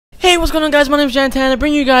What's going on, guys? My name is Jantan. I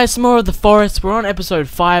bring you guys some more of The Forest. We're on episode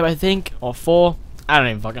 5, I think, or 4. I don't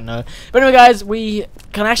even fucking know. But anyway, guys, we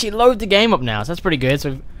can actually load the game up now, so that's pretty good.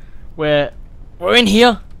 So we're in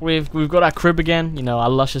here. We've got our crib again. You know, our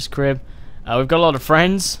luscious crib. We've got a lot of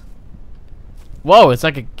friends. Whoa! It's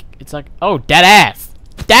like oh, dead ass.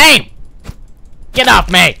 Damn! Get off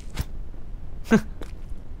me!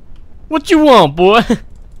 What you want, boy?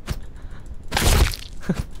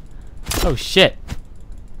 Oh shit!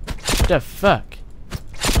 What the fuck?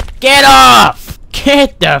 Get off!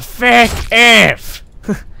 Get the fuck off!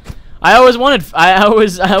 I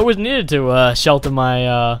always needed to shelter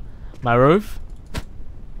my my roof.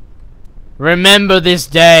 Remember this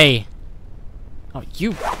day. Oh,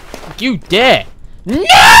 you dare!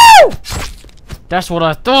 No! That's what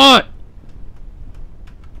I thought.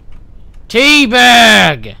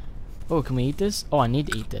 Teabag! Oh, can we eat this? Oh, I need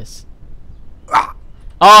to eat this.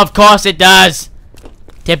 Oh, of course it does.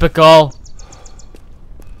 Typical.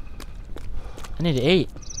 I need to eat.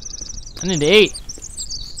 I need to eat.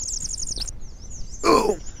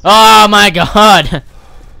 Oh my god.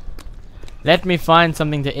 Let me find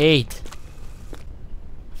something to eat.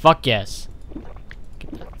 Fuck yes.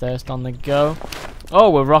 Get that thirst on the go.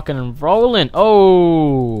 Oh, we're rocking and rolling.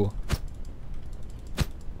 Oh.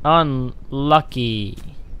 Unlucky.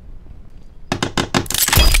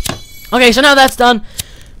 Okay, so now that's done,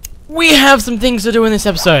 we have some things to do in this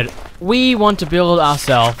episode. We want to build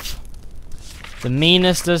ourselves the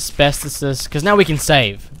meanestest, bestestest, because now we can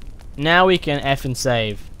save. Now we can effing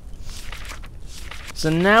save. So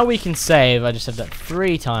now we can save. I just said that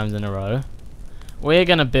 3 times in a row. We're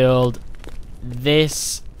gonna build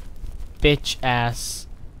this bitch ass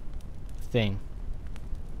thing.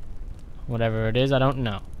 Whatever it is, I don't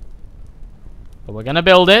know. But we're gonna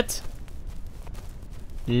build it.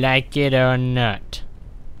 Like it or not.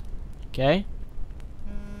 Okay?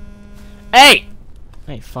 Hey!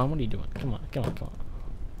 Hey, fun, what are you doing? Come on, come on, come on.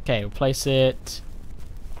 Okay, we'll place it.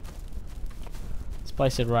 Let's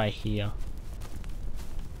place it right here.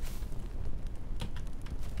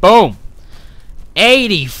 Boom!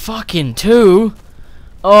 80 fucking 2!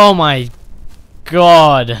 Oh my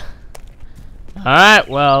god. Alright,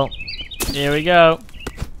 well, here we go.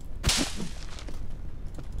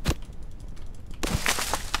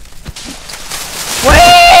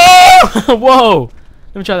 Whoa!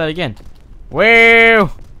 Let me try that again.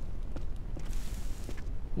 Whoa!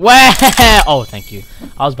 Wow! Oh, thank you.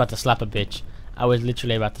 I was about to slap a bitch. I was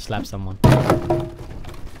literally about to slap someone.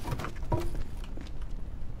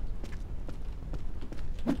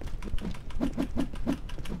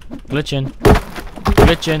 Glitching.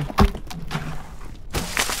 Glitching.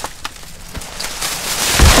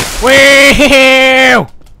 Whoa!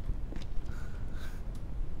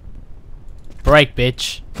 Break,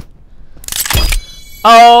 bitch.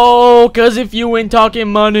 Oh, cause if you ain't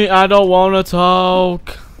talking money, I don't wanna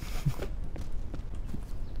talk.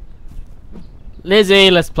 Lizzie,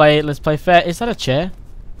 let's play fair. Is that a chair?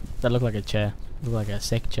 Does that look like a chair? Look like a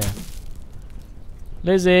sick chair.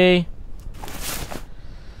 Lizzie,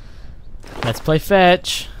 let's play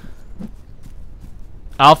fetch.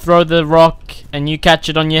 I'll throw the rock and you catch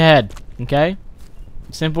it on your head. Okay?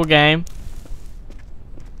 Simple game.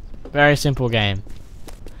 Very simple game.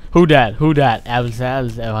 Who dat? Who dat?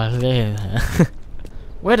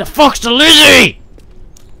 Where the fuck's the Lizzie?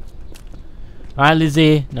 Alright,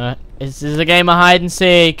 Lizzie. No, this is a game of hide and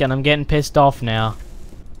seek, and I'm getting pissed off now.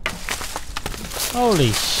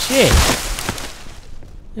 Holy shit.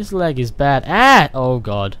 This leg is bad. Ah! Oh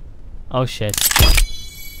god. Oh shit.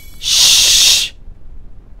 Shh!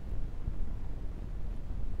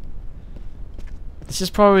 This is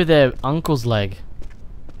probably their uncle's leg.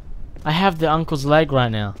 I have the uncle's leg right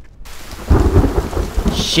now.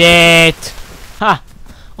 Shit! Ha!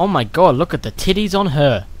 Oh my god, look at the titties on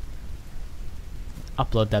her.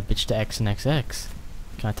 Upload that bitch to XNXX.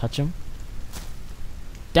 Can I touch him?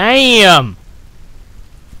 Damn!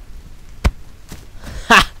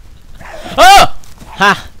 Ha! Oh!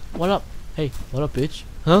 Ha! What up? Hey, what up, bitch?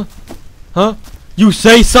 Huh? Huh? You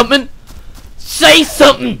say something? Say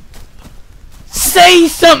something! Say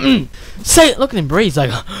something! Say it! Look at him breathe. He's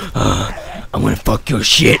like, I'm gonna fuck your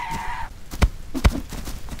shit.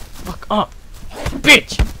 Fuck up,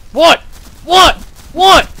 bitch! What? What?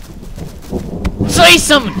 What? Say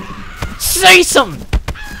something! Say something!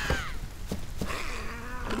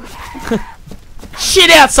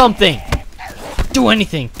 Shit out something! Do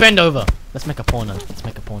anything! Bend over! Let's make a porno. Let's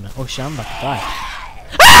make a porno. Oh shit, I'm about to die.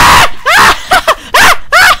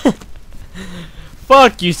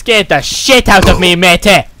 Fuck, you scared the shit out of me,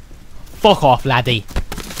 matey! Fuck off, laddie.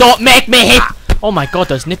 Don't make me hit! Oh my god,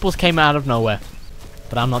 those nipples came out of nowhere.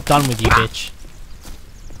 But I'm not done with you, bitch.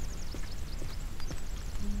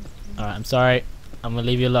 Alright, I'm sorry. I'm gonna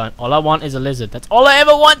leave you alone. All I want is a lizard. That's all I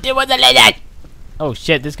ever wanted was a lizard! Oh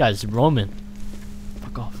shit, this guy's roaming.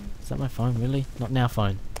 Fuck off. Is that my phone, really? Not now,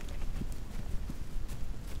 phone.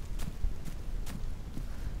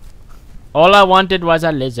 All I wanted was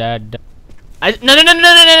a lizard.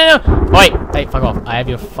 No! Wait, hey, fuck off. I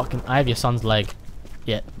have your son's leg.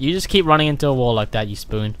 Yeah, you just keep running into a wall like that, you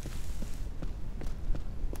spoon.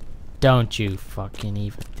 Don't you fucking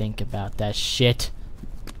even think about that shit.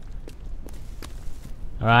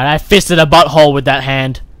 Alright, I fisted a butthole with that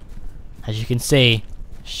hand. As you can see,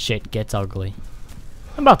 shit gets ugly.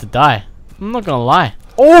 I'm about to die. I'm not gonna lie.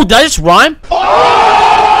 Oh, did I just rhyme?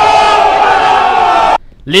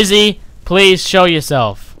 Lizzie, please show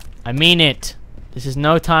yourself. I mean it. This is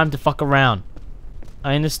no time to fuck around.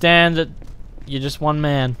 I understand that you're just one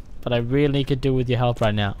man, but I really could do with your help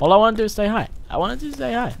right now. All I want to do is say hi. I wanted to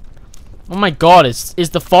say hi. Oh my god, is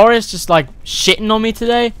the forest just like shitting on me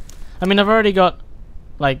today? I mean, I've already got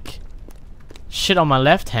like shit on my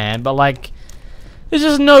left hand, but like there's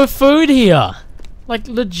just no food here. Like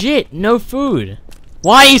legit, no food.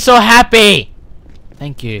 Why are you so happy?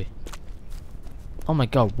 Thank you. Oh my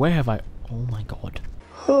god, where have I... Oh my god.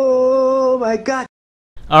 Oh my god.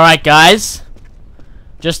 Alright guys,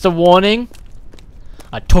 just a warning.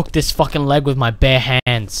 I took this fucking leg with my bare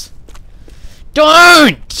hands.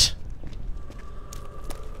 Don't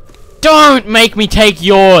make me take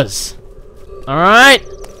yours. Alright?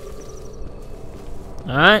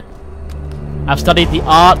 Alright? I've studied the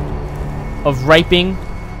art of raping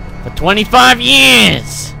for 25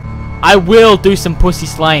 years. I will do some pussy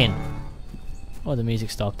slaying. Oh, the music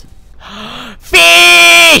stopped.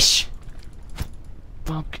 Fish!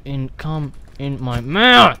 Fucking come in my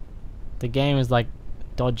mouth. The game is like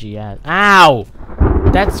dodgy ass. Ow!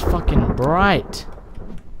 That's fucking bright.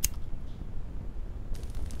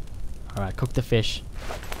 Alright, cook the fish.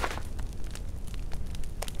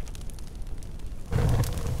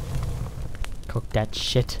 Cook that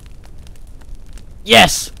shit.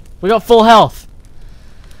 Yes! We got full health.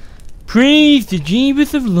 Praise the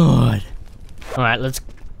Jeebus of Lord. Alright, let's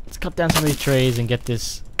cut down some of these trees and get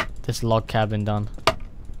this log cabin done.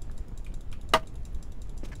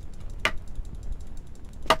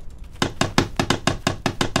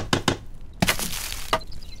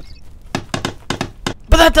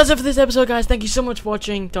 But that does it for this episode, guys. Thank you so much for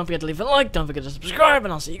watching. Don't forget to leave a like, don't forget to subscribe,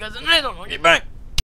 and I'll see you guys in the next one. Okay, bye.